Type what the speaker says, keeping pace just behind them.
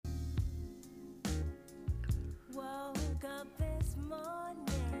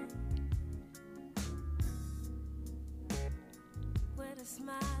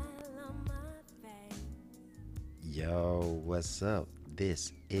Yo, what's up?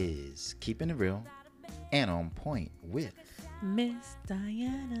 This is Keeping It Real and On Point with Miss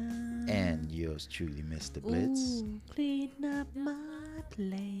Diana. and yours truly, Mr. Blitz. Ooh, clean up my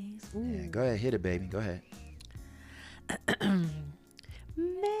place. Ooh. Yeah, go ahead, hit it, baby. Go ahead.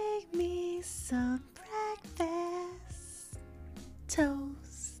 Make me some breakfast.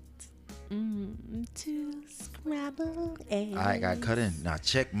 Toast. Two scrambled eggs. I got cut in. Now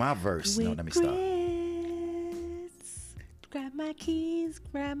check my verse. No, with let me stop. grits. Grab my keys,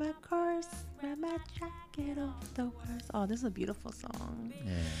 grab my purse, grab my jacket off the worst. Oh, this is a beautiful song.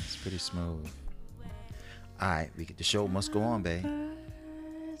 Yeah, it's pretty smooth. All right, the show must go on, babe.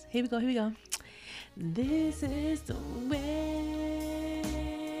 Here we go, here we go. This is the way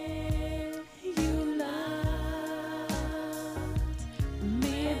you loved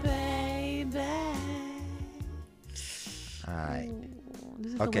me, baby. All right. Ooh,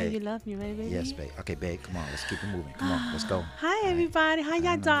 this is Okay. the way you love me, baby. Yes, babe. Okay, babe, come on. Let's keep it moving. Come on, let's go. Hi, everybody. How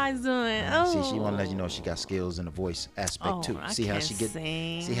y'all guys doing? See, she want to let you know she got skills in the voice aspect too. I See how can't she get.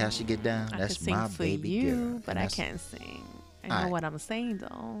 sing. See how she get down. I That's can sing my for baby you, girl. but And I that's- can't sing. I know Alright. what I'm saying, though.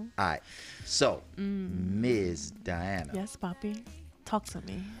 All right. So, Ms. Diana. Yes, Poppy. Talk to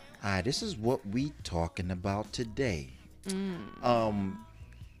me. All right, this is what we talking about today.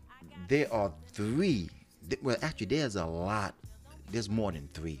 There are three. Well, actually, there's a lot. There's more than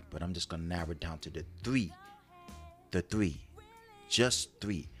three, but I'm just gonna narrow it down to the three. The three, just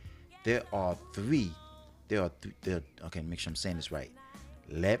three. There are three. Okay, make sure I'm saying this right.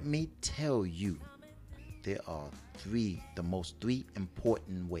 Let me tell you, there are the most three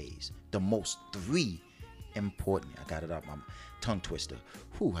important ways. The most three important. I got it out my tongue twister.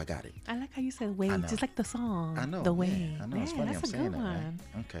 Whew, I got it. I like how you said way, I know. just like the song. I know. The yeah, way. I know. It's funny. I'm That's a saying good that. one.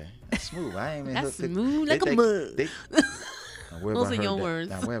 Right? Okay. That's smooth. I ain't even That's hooked it. smooth They like a think- mug. Now, where Those have I are heard your that? words.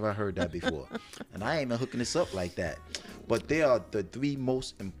 Now, where have I heard that before? And I ain't been hooking this up like that. But there are three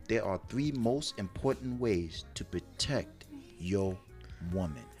most important ways to protect your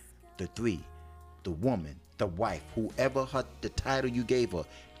woman. The woman, the wife, whoever the title you gave her.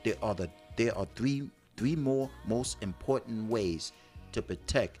 There are three more most important ways to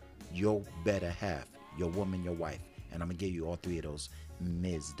protect your better half, your woman, your wife. And I'm gonna give you all three of those,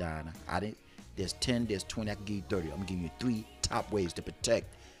 Ms. Donna. There's 10, there's 20, I can give you 30. I'm gonna give you three top ways to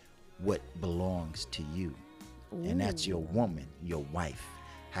protect what belongs to you. And that's your woman, your wife.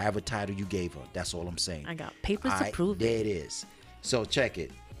 However title you gave her, that's all I'm saying. I got papers All to right, prove there it. it is. So check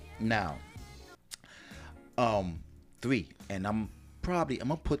it. Now, three. And I'm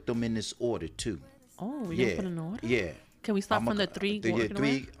gonna put them in this order too. Oh, we're Yeah. gonna put in order? Yeah. Can we start from the three? The working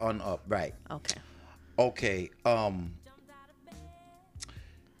three on up, right. around? Okay. Okay.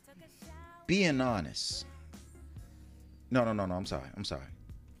 Being honest. No. I'm sorry.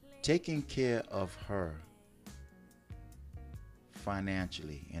 Taking care of her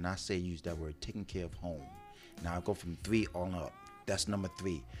financially, and I say use that word, taking care of home. Now I go from three on up. That's number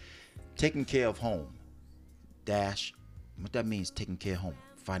three. Taking care of home. What that means, taking care of home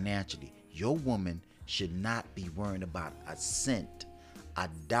financially. Your woman should not be worrying about a cent, a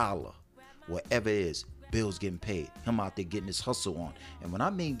dollar, whatever it is. Bills getting paid. Him out there getting his hustle on. And when I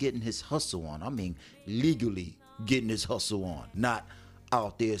mean getting his hustle on, I mean legally getting his hustle on. Not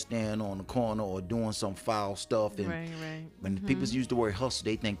out there standing on the corner or doing some foul stuff. And Right. when people use the word hustle,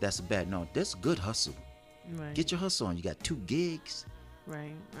 they think that's a bad. No, that's good hustle. Right. Get your hustle on. You got 2 gigs.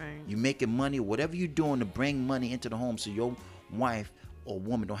 Right. You making money, whatever you're doing to bring money into the home so your wife or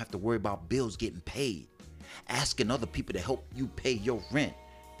woman don't have to worry about bills getting paid. Asking other people to help you pay your rent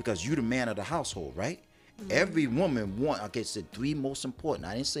because you the man of the household, right? Every woman like I said, 3 most important.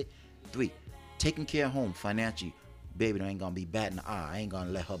 I didn't say 3. Taking care of home financially. Baby, I ain't gonna be batting an eye. I ain't gonna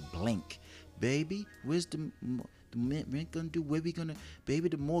let her blink. Baby, where's the rent gonna do? Where we gonna? Baby,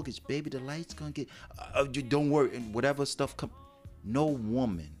 the mortgage. Baby, the lights gonna get. You don't worry. And whatever stuff come. No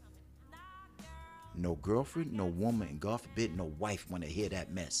woman, no girlfriend, no woman, and God forbid, no wife want to hear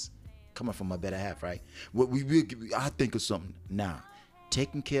that mess coming from my better half, right? I think of something. Nah,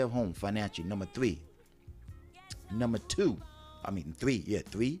 taking care of home financially. Number 3. Number 2. I mean 3. Yeah,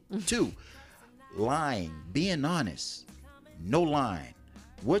 3. 2. Lying, being honest, no lying.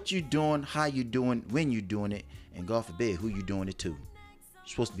 What you doing, how you doing, when you doing it, and God forbid who you doing it to. You're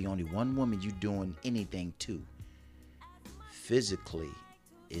supposed to be only one woman you doing anything to. Physically,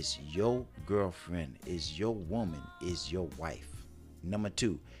 is your girlfriend, is your woman, is your wife. Number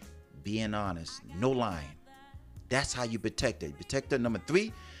 2, being honest, no lying. That's how you protect her. Protect her. Number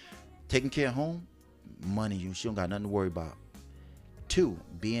 3, taking care of home, money. She don't got nothing to worry about. 2,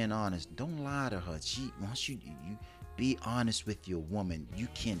 being honest. Don't lie to her. Once you Be honest with your woman. You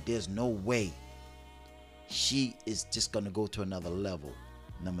can't, there's no way she is just gonna go to another level.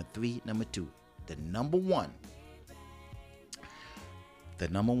 Number two, the number one,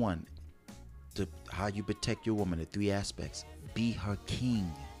 to how you protect your woman, the 3 aspects. Be her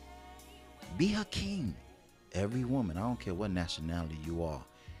king. Be her king. Every woman, I don't care what nationality you are,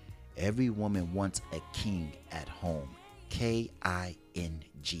 every woman wants a king at home.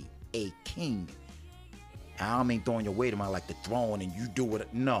 K-I-N-G. A king. I don't mean throwing your weight around like the throne and you do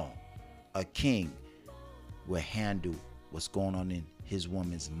it. No. A king will handle what's going on in his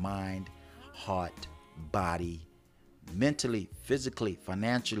woman's mind, heart, body, mentally, physically,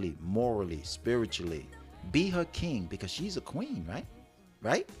 financially, morally, spiritually. Be her king because she's a queen, right?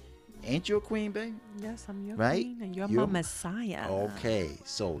 Right? Ain't you a queen, babe? Yes, I'm your Right? queen and you're my Messiah. Okay,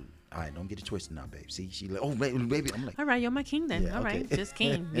 so all right, don't get it twisted now, babe. See, she like, oh, baby, I'm like, All right, you're my king then. Yeah, All okay. right, just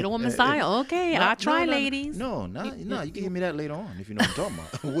king. You don't want Messiah? Okay, I'll try, ladies. No, you can give me that later on if you know what I'm talking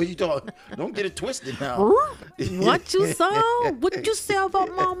about. What you talking? Don't get it twisted now. What you saw? What you say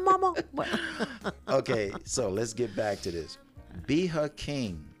about my mama? Okay, so let's get back to this. Be her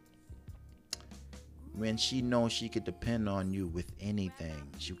king. When she knows she could depend on you with anything,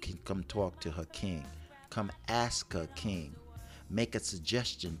 she can come talk to her king. Come ask her king. Make a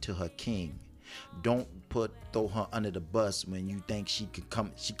suggestion to her king. Don't throw her under the bus when you think she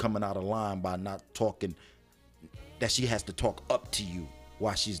coming out of line by not talking, that she has to talk up to you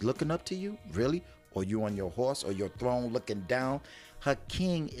while she's looking up to you. Really? Or you on your horse or your throne looking down. Her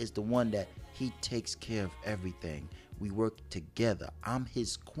king is the one that he takes care of everything. We work together. I'm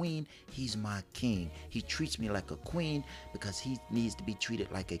his queen. He's my king. He treats me like a queen because he needs to be treated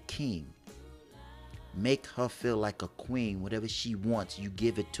like a king. Make her feel like a queen. Whatever she wants, you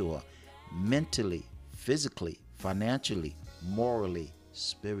give it to her. Mentally, physically, financially, morally,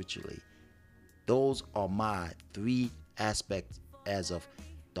 spiritually. Those are my 3 aspects as of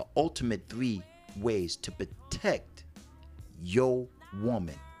the ultimate 3 ways to protect your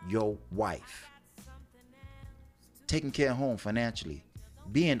woman, your wife. Taking care of home financially.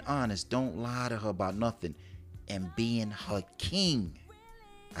 Being honest, don't lie to her about nothing. And being her king.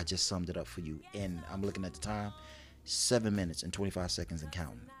 I just summed it up for you. And I'm looking at the time, 7 minutes and 25 seconds and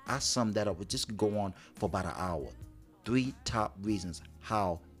counting. I summed that up. It just could go on for about an hour. 3 top reasons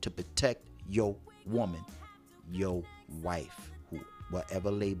how to protect your woman, your wife,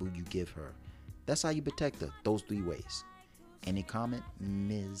 whatever label you give her. That's how you protect her. Those 3 ways. Any comment,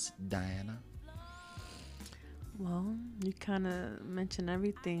 Ms. Diana? Well, you kind of mentioned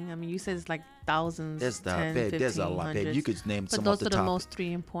everything. I mean, you said it's like thousands. There's 10, babe, 15, there's a lot, babe. You could name some but off those the are top. the most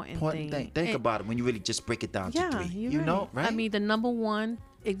 3 important things. Think about it when you really just break it down to 3. You're know, right? I mean, the number 1,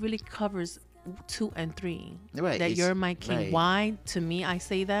 it really covers 2 and 3. Right. That you're my king. Right. Why? To me, I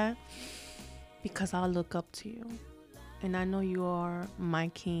say that because I look up to you. And I know you are my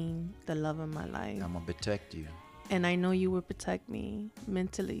king, the love of my life. I'm going to protect you. And I know you will protect me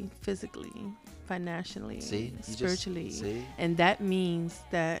mentally, physically, financially, spiritually. And that means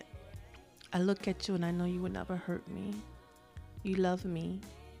that I look at you and I know you will never hurt me. You love me.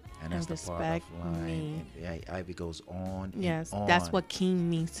 And that's respect the part of me. And Ivy goes on. Yes, and on. that's what king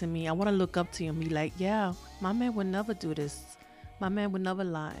means to me. I want to look up to you and be like, yeah, my man would never do this. My man would never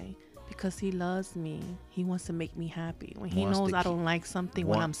lie. Because he loves me. He wants to make me happy. When he knows I don't like something,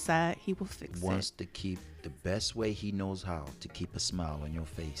 when I'm sad, he will fix it. Wants to keep the best way he knows how to keep a smile on your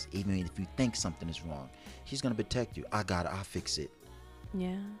face. Even if you think something is wrong, he's going to protect you. I got it. I'll fix it.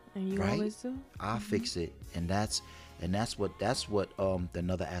 Yeah, and you right? always do. I'll fix it. And that's what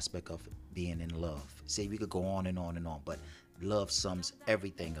another aspect of being in love. Say we could go on and on and on, but love sums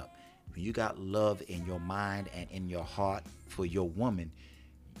everything up. When you got love in your mind and in your heart for your woman,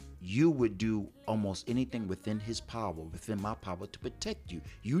 you would do almost anything within his power, within my power, to protect you.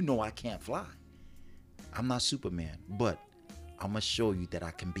 You know I can't fly. I'm not Superman, but I'm going to show you that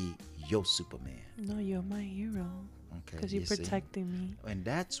I can be your Superman. No, you're my hero. Okay. Because you're protecting me. And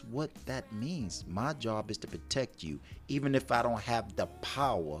that's what that means. My job is to protect you, even if I don't have the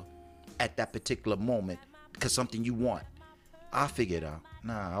power at that particular moment, because something you want. I'll figure it out.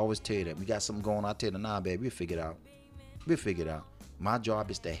 Nah, I always tell you that. We got something going on. I tell you, nah, baby, we'll figure it out. We'll figure it out. My job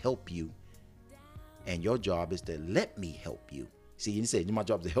is to help you, and your job is to let me help you. See, you said my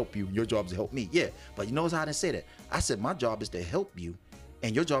job is to help you, and your job is to help me. Yeah, but you notice how I didn't say that. I said my job is to help you,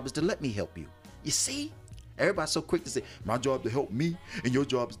 and your job is to let me help you. You see? Everybody's so quick to say, my job to help me, and your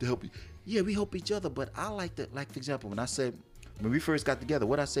job is to help you. Yeah, we help each other, but I like that. Like, for example, when we first got together,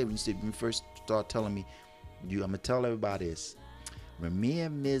 what I say when you first start telling me, I'm going to tell everybody this. When me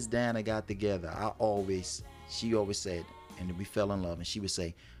and Ms. Dana got together, she always said, and we fell in love, and she would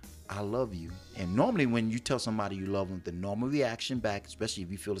say, I love you. And normally when you tell somebody you love them, the normal reaction back, especially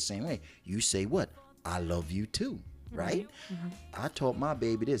if you feel the same way, you say what? I love you too. Right? Mm-hmm. I told my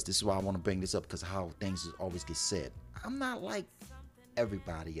baby this. This is why I want to bring this up, because how things always get said. I'm not like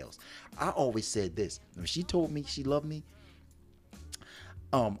everybody else. I always said this. When she told me she loved me,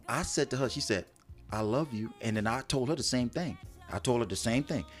 I said to her, she said, I love you. And then I told her the same thing. I told her the same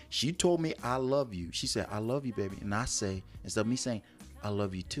thing. She told me I love you. She said, I love you, baby. And I say, instead of me saying, I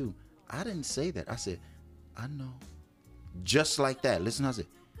love you too, I didn't say that. I said, I know. Just like that. Listen, I said,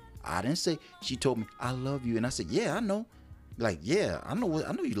 I didn't say, she told me, I love you. And I said, yeah, I know. Like, yeah, I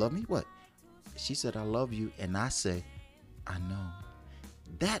know you love me. What? She said, I love you. And I say, I know.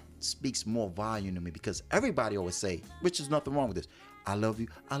 That speaks more volume to me, because everybody always say, which is nothing wrong with this, I love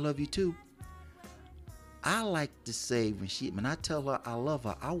you too. I like to say, when I tell her I love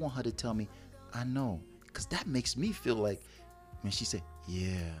her, I want her to tell me, I know. Because that makes me feel like, when she say,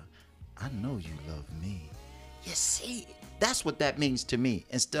 yeah, I know you love me. You see, that's what that means to me.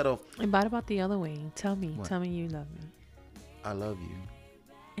 Instead of. And what about the other way? Tell me you love me. I love you.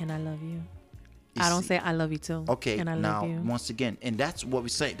 And I love you. I don't say I love you too. Okay, and I now love you. Once again, and that's what we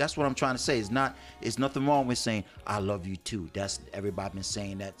say. That's what I'm trying to say. It's nothing wrong with saying I love you too. That's everybody been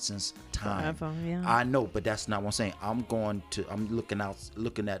saying that since time. Forever, yeah. I know, but that's not what I'm saying. I'm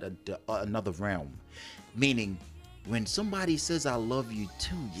looking at another realm, meaning when somebody says I love you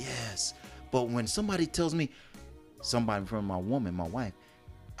too, yes. But when somebody tells me, somebody from my woman, my wife,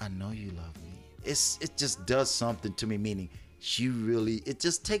 I know you love me. It just does something to me, meaning. It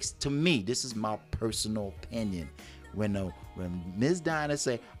just takes, to me, this is my personal opinion. When Ms. Diana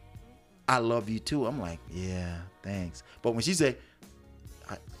say, I love you too, I'm like, yeah, thanks. But when she say,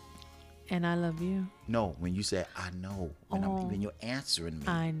 and I love you. No, when you say, I know, when you're answering me.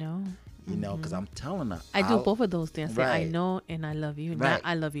 I know. You know, because I'm telling her. I do both of those things. Right. I know and I love you. Right. Not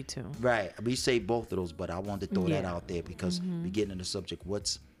I love you too. Right. We say both of those, but I wanted to throw that out there because we get into the subject.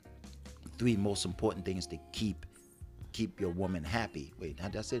 What's 3 most important things to keep your woman happy? Wait, how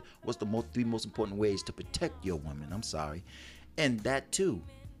did I say? What's the 3 most important ways to protect your woman? I'm sorry. And that too,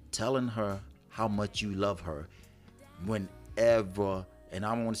 telling her how much you love her whenever, and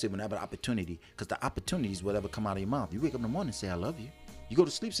I don't want to say whenever the opportunity, because the opportunity is whatever come out of your mouth. You wake up in the morning and say, I love you. You go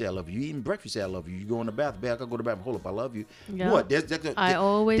to sleep, say I love you. You eating breakfast, say I love you. You go in the bathroom, babe, I gotta go to the bathroom. Hold up, I love you. Yep. What? I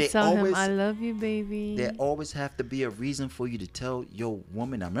always tell him I love you, baby. There always have to be a reason for you to tell your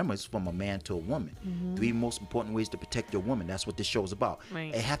woman. I remember it's from a man to a woman. 3 most important ways to protect your woman. That's what this show is about.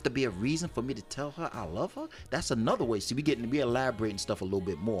 Right. It have to be a reason for me to tell her I love her. That's another way. See, we elaborating stuff a little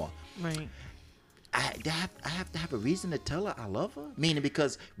bit more. Right. I have to have a reason to tell her I love her. Meaning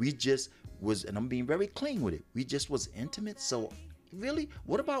because we just was, and I'm being very clean with it. We just was intimate, so. Really?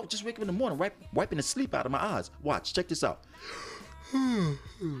 What about just waking up in the morning, wiping the sleep out of my eyes? Watch, check this out. Oh,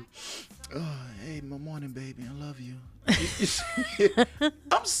 hey, my morning, baby, I love you.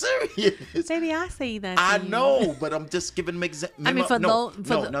 I'm serious. Baby, I say that. I know, but I'm just giving them example. I mean, no.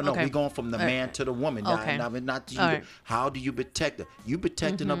 We're going from the man to the woman. Okay. Not to you. Right. How do you protect her? You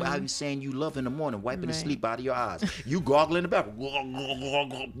protecting her by saying you love in the morning, wiping the sleep out of your eyes. You gargle in the bathroom.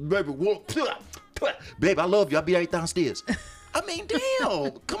 Baby, I love you. I'll be right downstairs. I mean,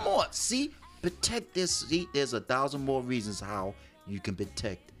 damn. Come on. See? Protect this. See, there's 1,000 more reasons how you can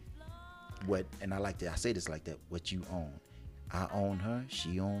protect what, and I say this like that, what you own. I own her,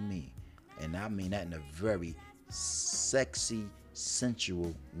 she own me. And I mean that in a very sexy,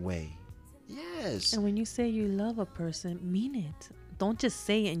 sensual way. Yes. And when you say you love a person, mean it. Don't just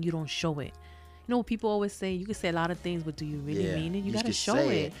say it and you don't show it. You know, people always say you can say a lot of things, but do you really mean it? You got to show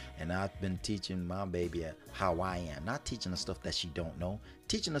it. And I've been teaching my baby how I am. Not teaching her stuff that she don't know.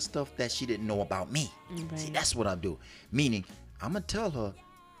 Teaching her stuff that she didn't know about me. Right. See, that's what I do. Meaning, I'm going to tell her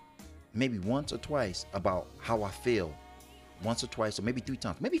maybe once or twice about how I feel. Once or twice, or maybe 3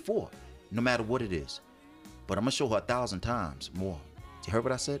 times, maybe 4, no matter what it is. But I'm going to show her 1,000 times more. You heard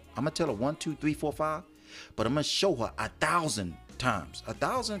what I said? I'm going to tell her 1, 2, 3, 4, 5. But I'm going to show her 1,000 times.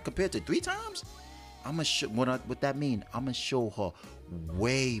 1,000 compared to 3 times? I'm gonna show what that mean. I'm gonna show her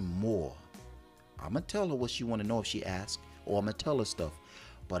way more. I'm gonna tell her what she want to know if she asks, or I'm gonna tell her stuff.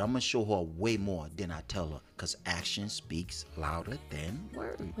 But I'm gonna show her way more than I tell her, cause action speaks louder than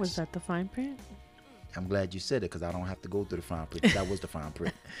words. Was that the fine print? I'm glad you said it, cause I don't have to go through the fine print. That was the fine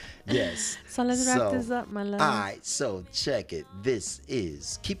print. Yes. So let's wrap this up, my love. All right. So check it. This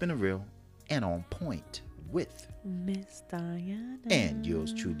is Keeping It Real and On Point with Miss Diana. And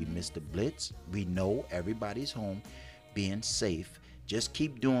yours truly, Mr. Blitz. We know everybody's home, being safe. Just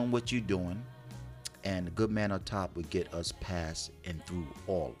keep doing what you're doing. And the good man on top will get us past and through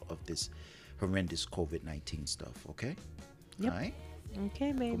all of this horrendous COVID-19 stuff, okay? Yep. All right?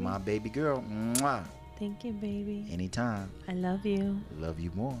 Okay, baby. For my baby girl. Mwah. Thank you, baby. Anytime. I love you. Love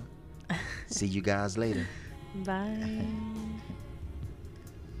you more. See you guys later. Bye.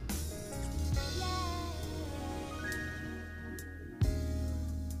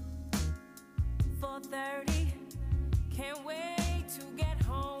 4:30, can't wait.